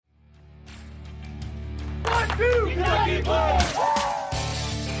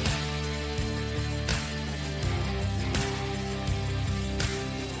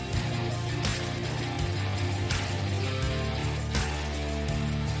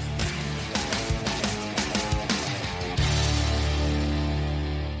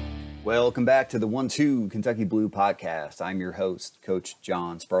Welcome back to the 1-2 Kentucky Blue podcast. I'm your host, Coach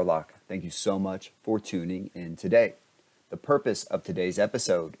John Spurlock. Thank you so much for tuning in today. The purpose of today's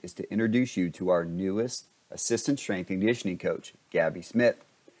episode is to introduce you to our newest assistant strength and conditioning coach, Gabby Smith.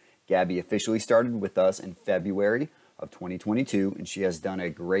 Gabby officially started with us in February of 2022, and she has done a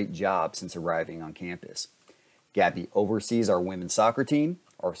great job since arriving on campus. Gabby oversees our women's soccer team,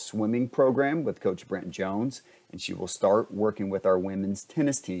 our swimming program with Coach Brent Jones, and she will start working with our women's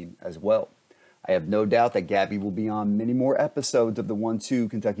tennis team as well. I have no doubt that Gabby will be on many more episodes of the 1-2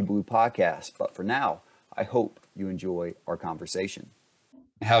 Kentucky Blue podcast, but for now, I hope you enjoy our conversation.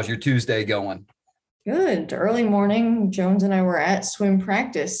 How's your Tuesday going? Good. Early morning. Jones and I were at swim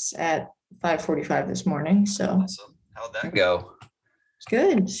practice at 5:45 this morning. So awesome. How'd that go? It's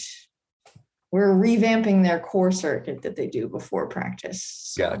good. We're revamping their core circuit that they do before practice.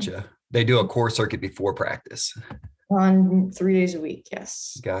 So. Gotcha. They do a core circuit before practice. On 3 days a week,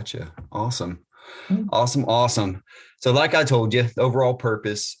 yes. Gotcha. Awesome. Awesome. So like I told you, the overall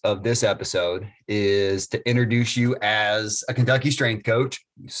purpose of this episode is to introduce you as a Kentucky strength coach.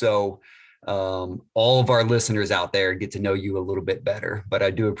 So all of our listeners out there get to know you a little bit better. But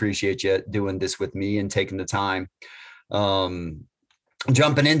I do appreciate you doing this with me and taking the time.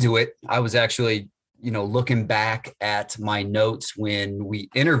 Jumping into it, I was actually, looking back at my notes when we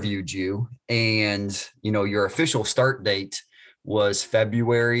interviewed you, and, your official start date was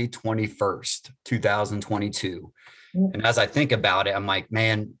February 21st, 2022. And as I think about it, I'm like,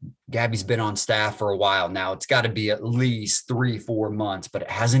 man, Gabby's been on staff for a while now. It's got to be at least 3-4 months, but it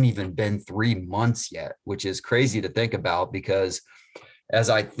hasn't even been 3 months yet, which is crazy to think about because as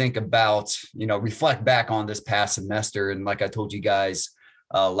I think about, reflect back on this past semester, and like I told you guys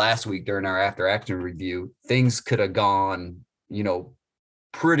last week during our after action review, things could have gone,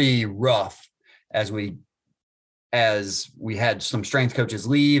 pretty rough as we had some strength coaches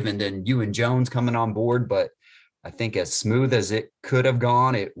leave and then you and Jones coming on board. But I think as smooth as it could have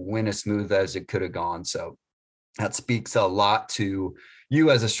gone, it went as smooth as it could have gone. So that speaks a lot to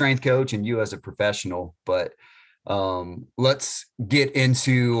you as a strength coach and you as a professional. But let's get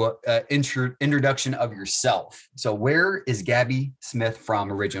into introduction of yourself. So where is Gabby Smith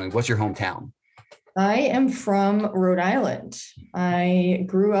from originally? What's your hometown? I am from Rhode Island. I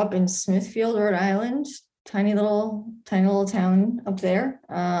grew up in Smithfield, Rhode Island, tiny little town up there.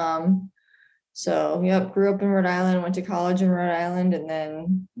 Grew up in Rhode Island, went to college in Rhode Island, and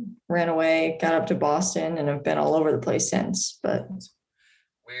then ran away, got up to Boston, and have been all over the place since. But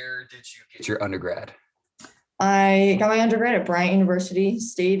where did you get your undergrad? I got my undergrad at Bryant University,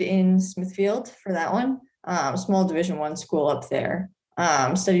 stayed in Smithfield for that one, small Division I school up there.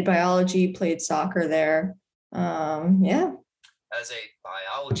 Studied biology, played soccer there. As a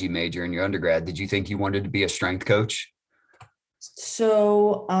biology major in your undergrad, did you think you wanted to be a strength coach?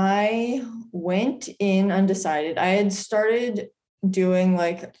 So I went in undecided. I had started doing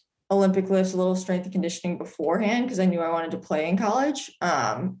like Olympic lifts, a little strength and conditioning beforehand because I knew I wanted to play in college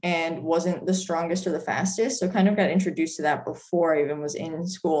and wasn't the strongest or the fastest. So kind of got introduced to that before I even was in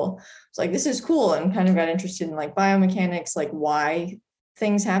school. It's like, this is cool, and kind of got interested in like biomechanics, like why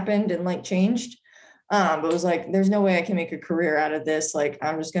things happened and like changed. But it was like, there's no way I can make a career out of this. Like,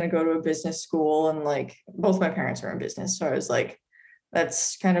 I'm just going to go to a business school, and like both my parents were in business. So I was like,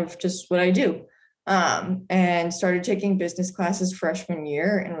 that's kind of just what I do. And started taking business classes freshman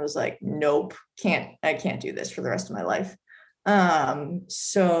year and was like, nope, I can't do this for the rest of my life.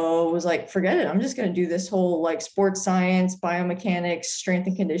 So was like, forget it. I'm just going to do this whole like sports science, biomechanics, strength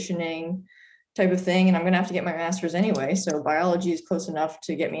and conditioning type of thing. And I'm going to have to get my master's anyway. So biology is close enough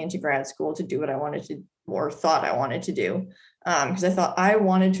to get me into grad school to do what I wanted to, or thought I wanted to do. Because I thought I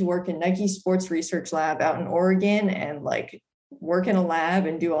wanted to work in Nike Sports Research Lab out in Oregon and like work in a lab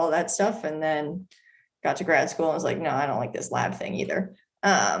and do all that stuff. And then got to grad school and was like, no, I don't like this lab thing either.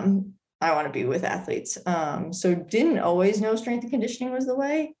 I want to be with athletes. So didn't always know strength and conditioning was the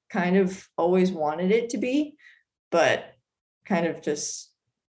way, kind of always wanted it to be, but kind of just,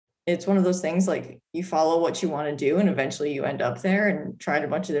 it's one of those things like you follow what you want to do and eventually you end up there, and tried a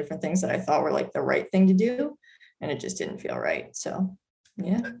bunch of different things that I thought were like the right thing to do. And it just didn't feel right. So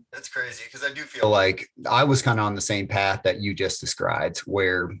yeah. That's crazy, because I do feel like I was kind of on the same path that you just described,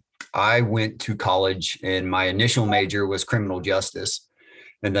 where I went to college and my initial major was criminal justice.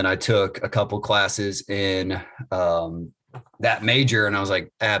 And then I took a couple classes in that major, and I was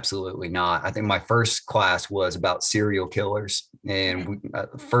like, absolutely not. I think my first class was about serial killers, and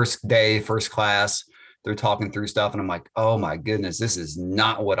first class, they're talking through stuff, and I'm like, oh my goodness, this is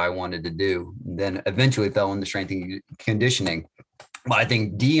not what I wanted to do. Then eventually fell into strength and conditioning. But I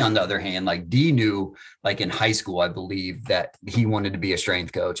think D, on the other hand, like D knew, like in high school, I believe that he wanted to be a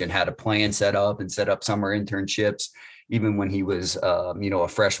strength coach and had a plan set up and set up summer internships, even when he was, a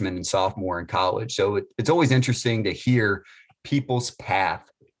freshman and sophomore in college. So it's always interesting to hear people's path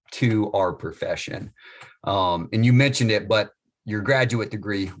to our profession. And you mentioned it, but your graduate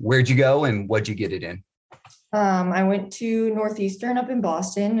degree, where'd you go and what'd you get it in? I went to Northeastern up in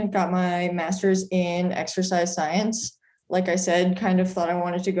Boston and got my master's in exercise science. Like I said, kind of thought I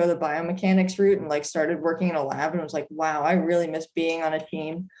wanted to go the biomechanics route and like started working in a lab and was like, wow, I really miss being on a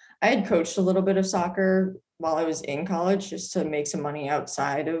team. I had coached a little bit of soccer while I was in college just to make some money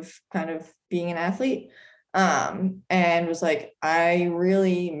outside of kind of being an athlete. And was like, I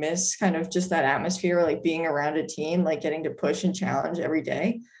really miss kind of just that atmosphere, like being around a team, like getting to push and challenge every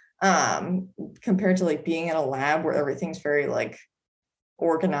day. Compared to like being in a lab where everything's very like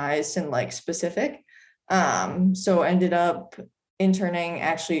organized and like specific. So ended up interning,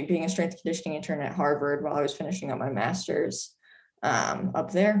 actually being a strength and conditioning intern at Harvard while I was finishing up my master's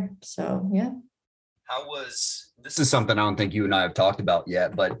up there. So yeah. This is something I don't think you and I have talked about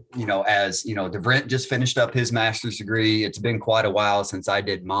yet, but as DeVrent just finished up his master's degree, it's been quite a while since I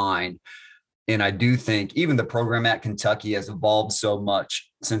did mine. And I do think even the program at Kentucky has evolved so much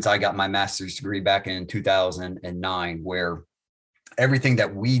since I got my master's degree back in 2009, where everything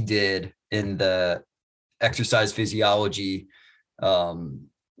that we did in the exercise physiology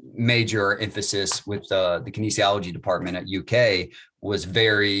major emphasis with the kinesiology department at UK was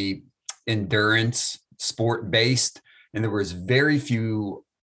very endurance sport based. And there was very few,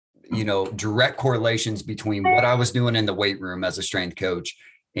 direct correlations between what I was doing in the weight room as a strength coach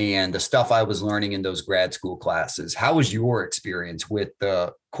and the stuff I was learning in those grad school classes. How was your experience with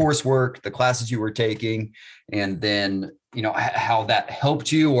the coursework, the classes you were taking, and then, how that helped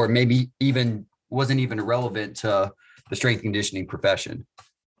you, or maybe even wasn't even relevant to the strength conditioning profession?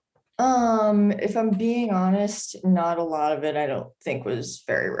 If I'm being honest, not a lot of it I don't think was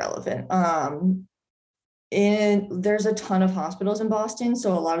very relevant. And there's a ton of hospitals in Boston,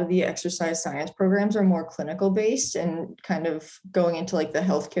 so a lot of the exercise science programs are more clinical based and kind of going into like the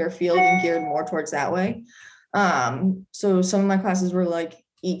healthcare field and geared more towards that way. So some of my classes were like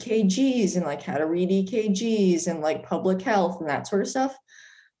EKGs and like how to read EKGs and like public health and that sort of stuff.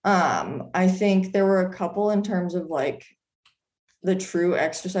 I think there were a couple in terms of like the true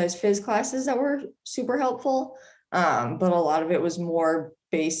exercise phys classes that were super helpful. But a lot of it was more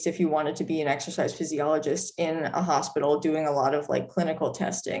based if you wanted to be an exercise physiologist in a hospital doing a lot of like clinical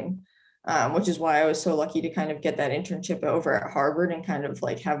testing, which is why I was so lucky to kind of get that internship over at Harvard and kind of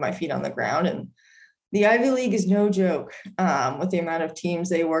like have my feet on the ground. And the Ivy League is no joke with the amount of teams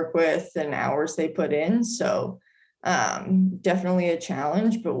they work with and hours they put in. So definitely a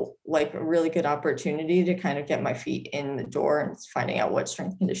challenge, but like a really good opportunity to kind of get my feet in the door and finding out what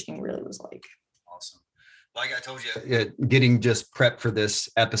strength conditioning really was like. Awesome. Like I told you, getting just prepped for this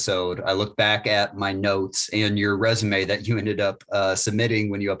episode, I look back at my notes and your resume that you ended up submitting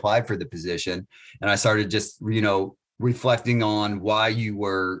when you applied for the position. And I started just, reflecting on why you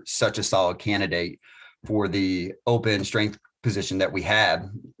were such a solid candidate for the open strength position that we had.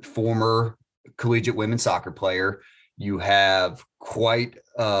 Former collegiate women's soccer player. You have quite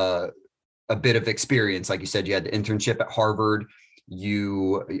a bit of experience. Like you said, you had the internship at Harvard.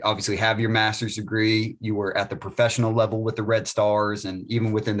 You obviously have your master's degree. You were at the professional level with the Red Stars. And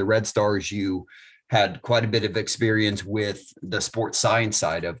even within the Red Stars, you had quite a bit of experience with the sports science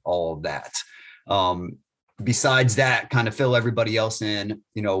side of all of that. Besides that, kind of fill everybody else in,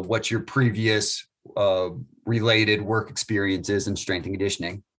 what's your previous related work experiences in strength and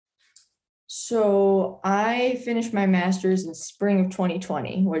conditioning? So I finished my master's in spring of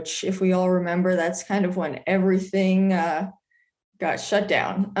 2020, which if we all remember, that's kind of when everything got shut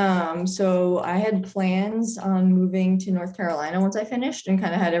down. So I had plans on moving to North Carolina once I finished and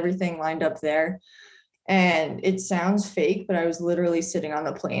kind of had everything lined up there. And it sounds fake, but I was literally sitting on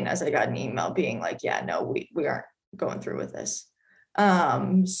the plane as I got an email being like, yeah, no, we aren't going through with this.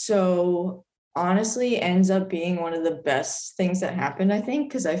 So honestly ends up being one of the best things that happened, I think,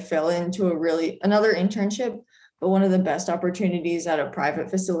 because I fell into another internship, but one of the best opportunities at a private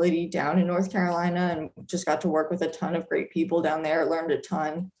facility down in North Carolina, and just got to work with a ton of great people down there, learned a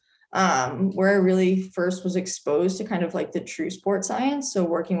ton, where I really first was exposed to kind of like the true sports science. So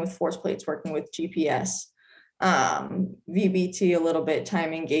working with force plates, working with GPS, VBT a little bit,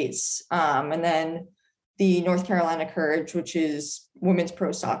 timing gates, and then the North Carolina Courage, which is women's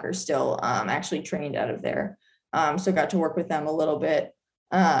pro soccer still, actually trained out of there. So got to work with them a little bit.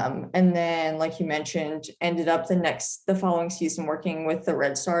 And then, like you mentioned, ended up the following season working with the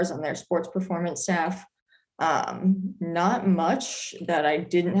Red Stars on their sports performance staff. Not much that I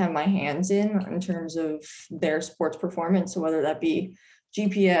didn't have my hands in terms of their sports performance. So whether that be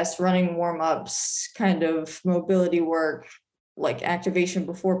GPS, running warm-ups, kind of mobility work, like activation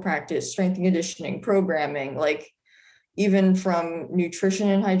before practice, strength and conditioning, programming, like even from nutrition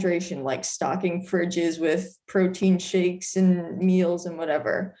and hydration, like stocking fridges with protein shakes and meals and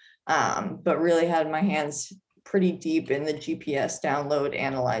whatever. But really had my hands pretty deep in the GPS download,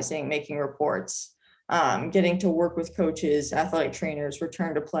 analyzing, making reports, getting to work with coaches, athletic trainers,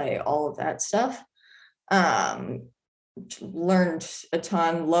 return to play, all of that stuff. Learned a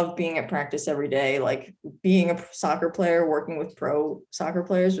ton, loved being at practice every day. Like being a soccer player, working with pro soccer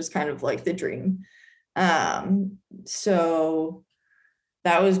players was kind of like the dream. So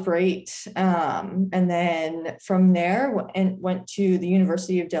that was great. And then from there went to the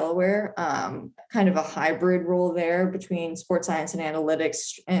University of Delaware, kind of a hybrid role there between sports science and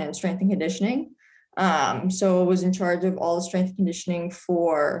analytics and strength and conditioning. So I was in charge of all the strength and conditioning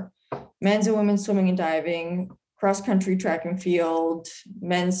for men's and women's swimming and diving, cross country, track and field,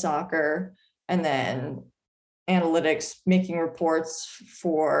 men's soccer, and then analytics, making reports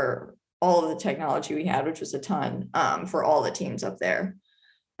for all of the technology we had, which was a ton, for all the teams up there.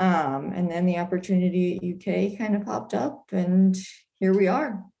 And then the opportunity at UK kind of popped up, and here we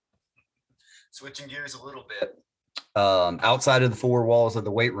are. Switching gears a little bit, outside of the four walls of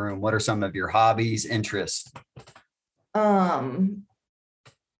the weight room, what are some of your hobbies, interests?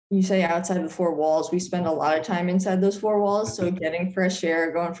 You say outside the four walls, we spend a lot of time inside those four walls. So getting fresh air,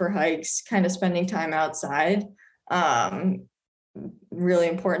 going for hikes, kind of spending time outside, really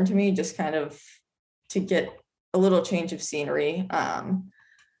important to me, just kind of to get a little change of scenery.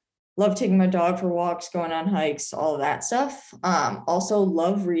 Love taking my dog for walks, going on hikes, all of that stuff. Also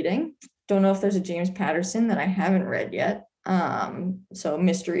love reading. Don't know if there's a James Patterson that I haven't read yet. So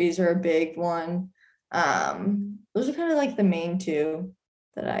mysteries are a big one. Those are kind of like the main two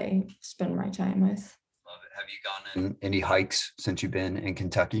that I spend my time with. Love it. Have you gone on any hikes since you've been in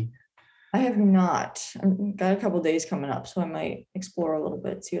Kentucky? I have not. I've got a couple of days coming up, so I might explore a little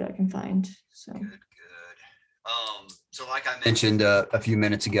bit, see what I can find. So good. So like I mentioned a few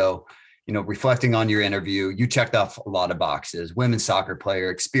minutes ago, you know, reflecting on your interview, you checked off a lot of boxes: women's soccer player,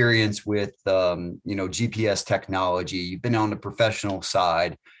 experience with, GPS technology. You've been on the professional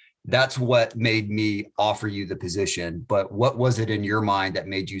side. That's what made me offer you the position. But what was it in your mind that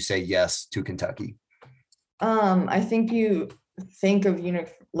made you say yes to Kentucky? I think you think of,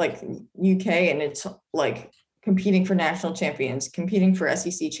 like UK, and it's like competing for national champions, competing for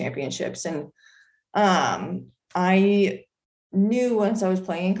SEC championships. And I knew once I was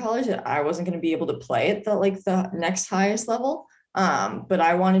playing in college that I wasn't going to be able to play at the next highest level. But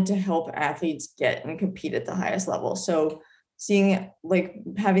I wanted to help athletes get and compete at the highest level. So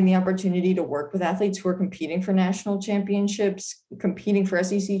having the opportunity to work with athletes who are competing for national championships, competing for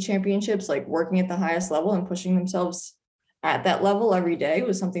SEC championships, like working at the highest level and pushing themselves at that level every day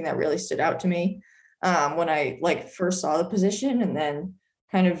was something that really stood out to me when I first saw the position, and then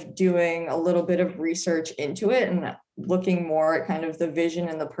kind of doing a little bit of research into it and looking more at kind of the vision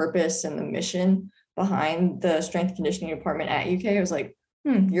and the purpose and the mission behind the strength and conditioning department at UK. I was like,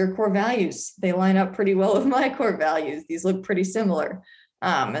 your core values, they line up pretty well with my core values. These look pretty similar.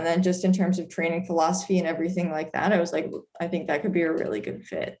 And then just in terms of training philosophy and everything like that, I was like, I think that could be a really good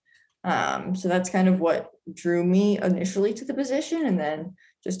fit. So that's kind of what drew me initially to the position. And then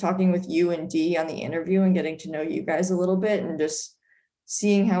just talking with you and Dee on the interview and getting to know you guys a little bit and just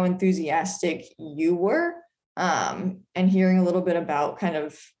seeing how enthusiastic you were, and hearing a little bit about kind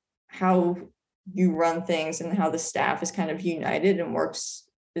of how you run things and how the staff is kind of united and works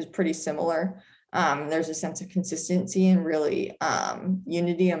is pretty similar. There's a sense of consistency and really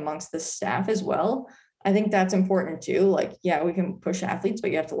unity amongst the staff as well. I think that's important too. Like, yeah, we can push athletes,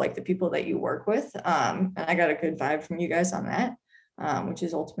 but you have to like the people that you work with. And I got a good vibe from you guys on that, which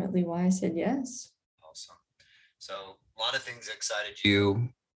is ultimately why I said yes. Awesome. So a lot of things excited you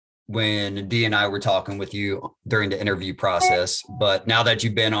when Dee and I were talking with you during the interview process, but now that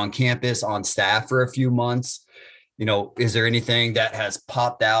you've been on campus, on staff for a few months, is there anything that has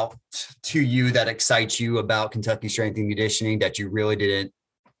popped out to you that excites you about Kentucky Strength and Conditioning that you really didn't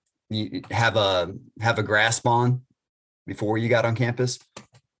have a grasp on before you got on campus?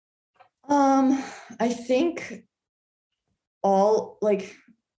 I think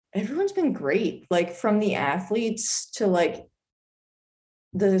everyone's been great, from the athletes to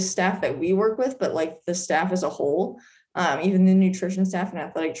the staff that we work with, but the staff as a whole, even the nutrition staff and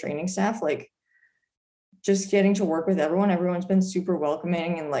athletic training staff, just getting to work with everyone's been super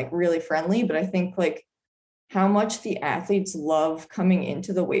welcoming and really friendly. But I think how much the athletes love coming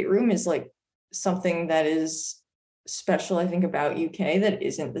into the weight room is something that is special, I think, about UK that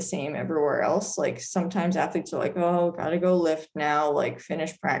isn't the same everywhere else. Like sometimes athletes are like, oh, gotta go lift now, like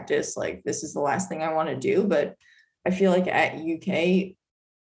finish practice, like this is the last thing I want to do. But I feel like at UK,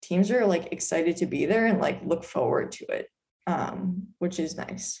 teams are like excited to be there and like look forward to it, which is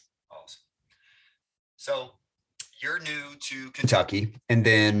nice. Awesome. So you're new to Kentucky, and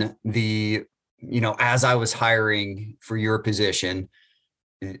then as I was hiring for your position,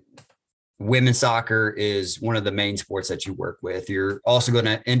 women's soccer is one of the main sports that you work with. You're also going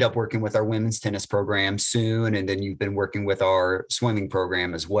to end up working with our women's tennis program soon. And then you've been working with our swimming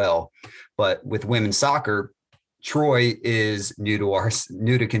program as well. But with women's soccer, Troy is new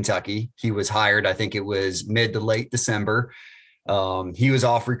to Kentucky. He was hired, I think it was mid to late December. He was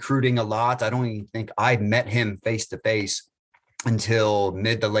off recruiting a lot. I don't even think I met him face to face until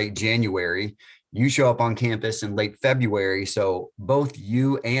mid to late January. You show up on campus in late February. So both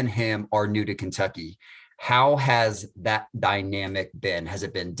you and him are new to Kentucky. How has that dynamic been? Has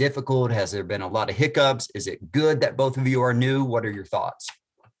it been difficult? Has there been a lot of hiccups? Is it good that both of you are new? What are your thoughts?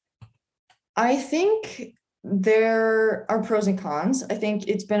 I think there are pros and cons. I think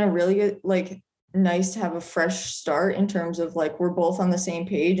it's been a really good, like, nice to have a fresh start in terms of like, we're both on the same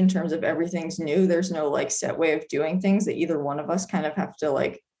page in terms of everything's new. There's no like set way of doing things that either one of us kind of have to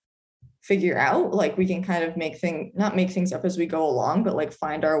like figure out. Like we can kind of not make things up as we go along, but like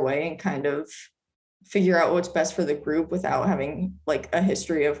find our way and kind of figure out what's best for the group without having like a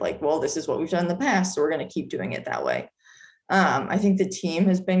history of like, well, this is what we've done in the past, so we're going to keep doing it that way. I think the team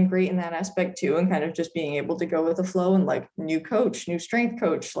has been great in that aspect too, and kind of just being able to go with the flow and like new coach, new strength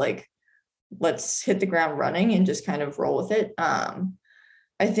coach, like let's hit the ground running and just kind of roll with it.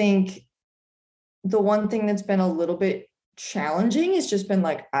 I think the one thing that's been a little bit challenging has just been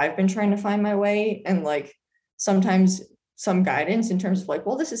like, I've been trying to find my way, and like sometimes some guidance in terms of like,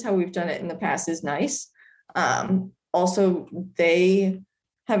 well, this is how we've done it in the past is nice. Also, they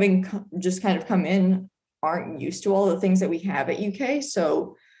having just kind of come in aren't used to all the things that we have at UK.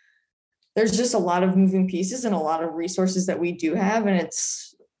 So there's just a lot of moving pieces and a lot of resources that we do have. And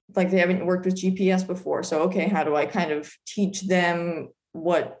it's like, they haven't worked with GPS before. So, okay, how do I kind of teach them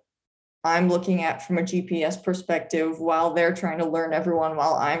what I'm looking at from a GPS perspective while they're trying to learn everyone,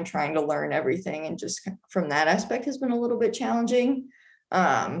 while I'm trying to learn everything. And just from that aspect has been a little bit challenging.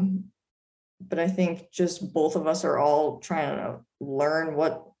 But I think just both of us are all trying to learn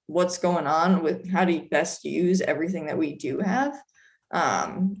what's going on with how to best use everything that we do have.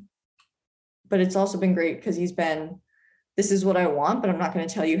 But it's also been great because he's been, this is what I want, but I'm not going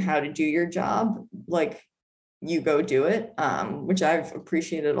to tell you how to do your job. Like, you go do it, which I've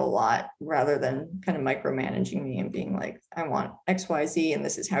appreciated a lot, rather than kind of micromanaging me and being like, I want X, Y, Z, and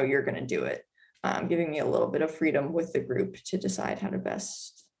this is how you're going to do it. Giving me a little bit of freedom with the group to decide how to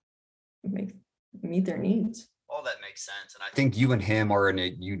best meet their needs. All that makes sense. And I think you and him are in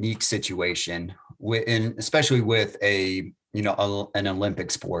a unique situation, especially with an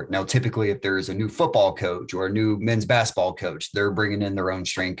Olympic sport. Now, typically, if there's a new football coach or a new men's basketball coach, they're bringing in their own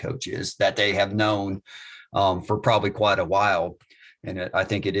strength coaches that they have known for probably quite a while. And I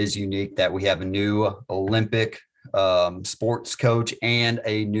think it is unique that we have a new Olympic sports coach and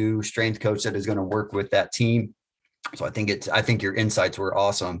a new strength coach that is going to work with that team. So I think your insights were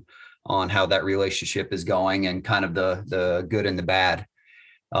awesome on how that relationship is going and kind of the good and the bad.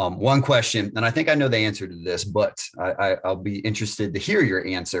 One question, and I think I know the answer to this, but I'll be interested to hear your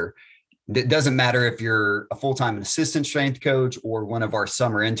answer. It doesn't matter if you're a full-time assistant strength coach or one of our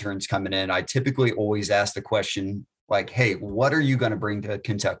summer interns coming in. I typically always ask the question like, hey, what are you going to bring to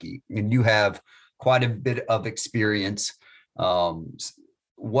Kentucky? And you have quite a bit of experience.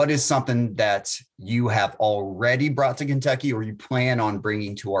 What is something that you have already brought to Kentucky or you plan on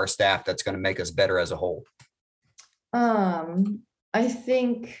bringing to our staff that's going to make us better as a whole? I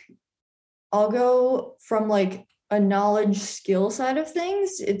think I'll go from like a knowledge skill side of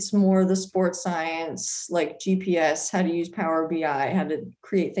things. It's more the sports science, like GPS, how to use Power BI, how to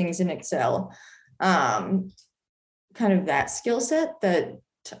create things in Excel, kind of that skill set that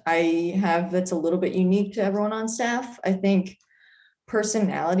I have that's a little bit unique to everyone on staff. I think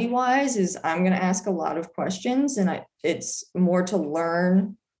personality wise is I'm going to ask a lot of questions, and it's more to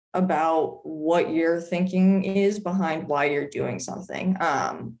learn about what your thinking is behind why you're doing something.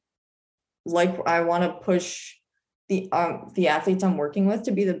 Like I want to push the athletes I'm working with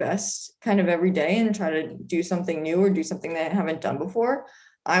to be the best kind of every day and try to do something new or do something that I haven't done before.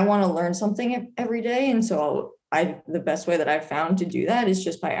 I want to learn something every day. And so the best way that I've found to do that is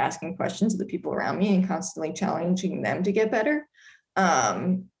just by asking questions of the people around me and constantly challenging them to get better.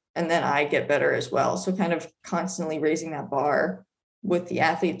 And then I get better as well. So kind of constantly raising that bar with the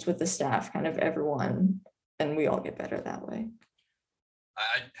athletes, with the staff, kind of everyone, and we all get better that way.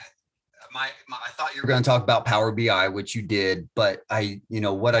 I thought you were going to talk about Power BI, which you did, but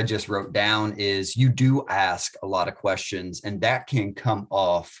what I just wrote down is you do ask a lot of questions, and that can come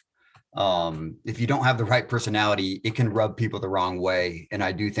off. If you don't have the right personality, it can rub people the wrong way. And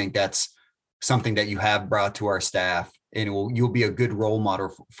I do think that's something that you have brought to our staff, and you'll be a good role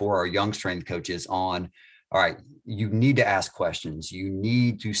model for our young strength coaches on, all right, you need to ask questions. You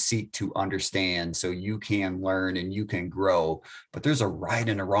need to seek to understand so you can learn and you can grow. But there's a right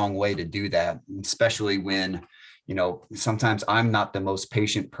and a wrong way to do that, especially when, sometimes I'm not the most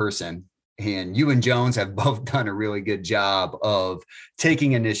patient person. And you and Jones have both done a really good job of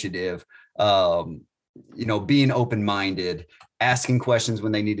taking initiative, being open-minded, asking questions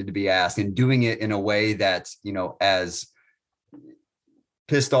when they needed to be asked, and doing it in a way that's, as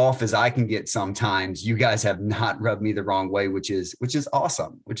pissed off as I can get sometimes, you guys have not rubbed me the wrong way, which is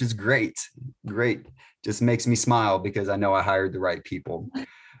awesome, which is great. Just makes me smile because I know I hired the right people.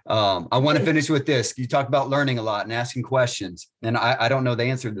 I want to finish with this. You talk about learning a lot and asking questions, and I don't know the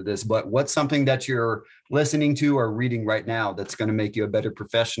answer to this, but what's something that you're listening to or reading right now that's going to make you a better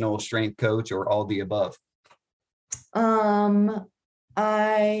professional strength coach, or all the above?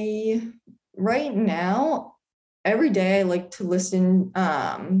 Right now, every day I like to listen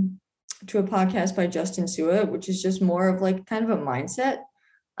to a podcast by Justin Sua, which is just more of like kind of a mindset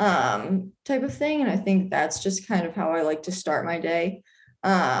type of thing. And I think that's just kind of how I like to start my day.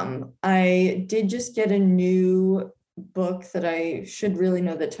 I did just get a new book that I should really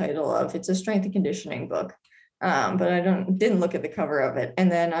know the title of. It's a strength and conditioning book, but I didn't look at the cover of it.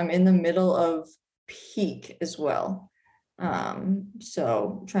 And then I'm in the middle of Peak as well.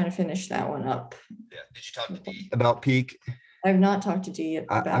 So trying to finish that one up. Yeah. Did you talk to Dee about Peak? I've not talked to Dee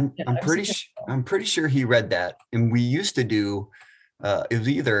about it. I'm pretty sure he read that. And we used to do, it was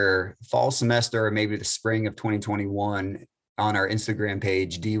either fall semester or maybe the spring of 2021 on our Instagram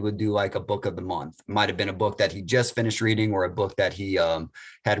page. Dee would do like a book of the month. Might have been a book that he just finished reading or a book that he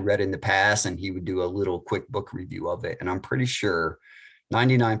had read in the past. And he would do a little quick book review of it. And I'm pretty sure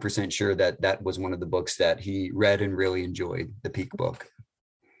 99% sure that was one of the books that he read and really enjoyed, the Peak book.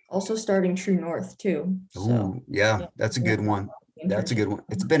 Also starting True North too. So, yeah, that's a good one. That's a good one.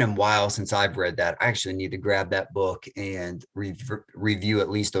 It's been a while since I've read that. I actually need to grab that book and review at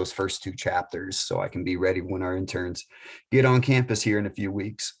least those first 2 chapters so I can be ready when our interns get on campus here in a few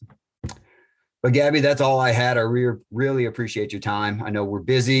weeks. But Gabby, that's all I had. I really appreciate your time. I know we're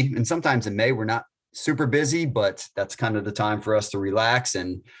busy, and sometimes in May we're not super busy, but that's kind of the time for us to relax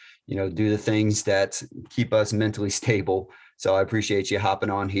and, do the things that keep us mentally stable. So I appreciate you hopping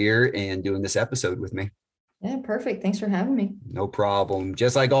on here and doing this episode with me. Yeah, perfect. Thanks for having me. No problem.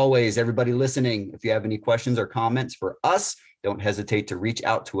 Just like always, everybody listening, if you have any questions or comments for us, don't hesitate to reach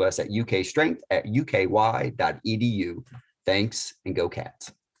out to us at ukstrength@uky.edu. Thanks, and go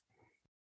Cats.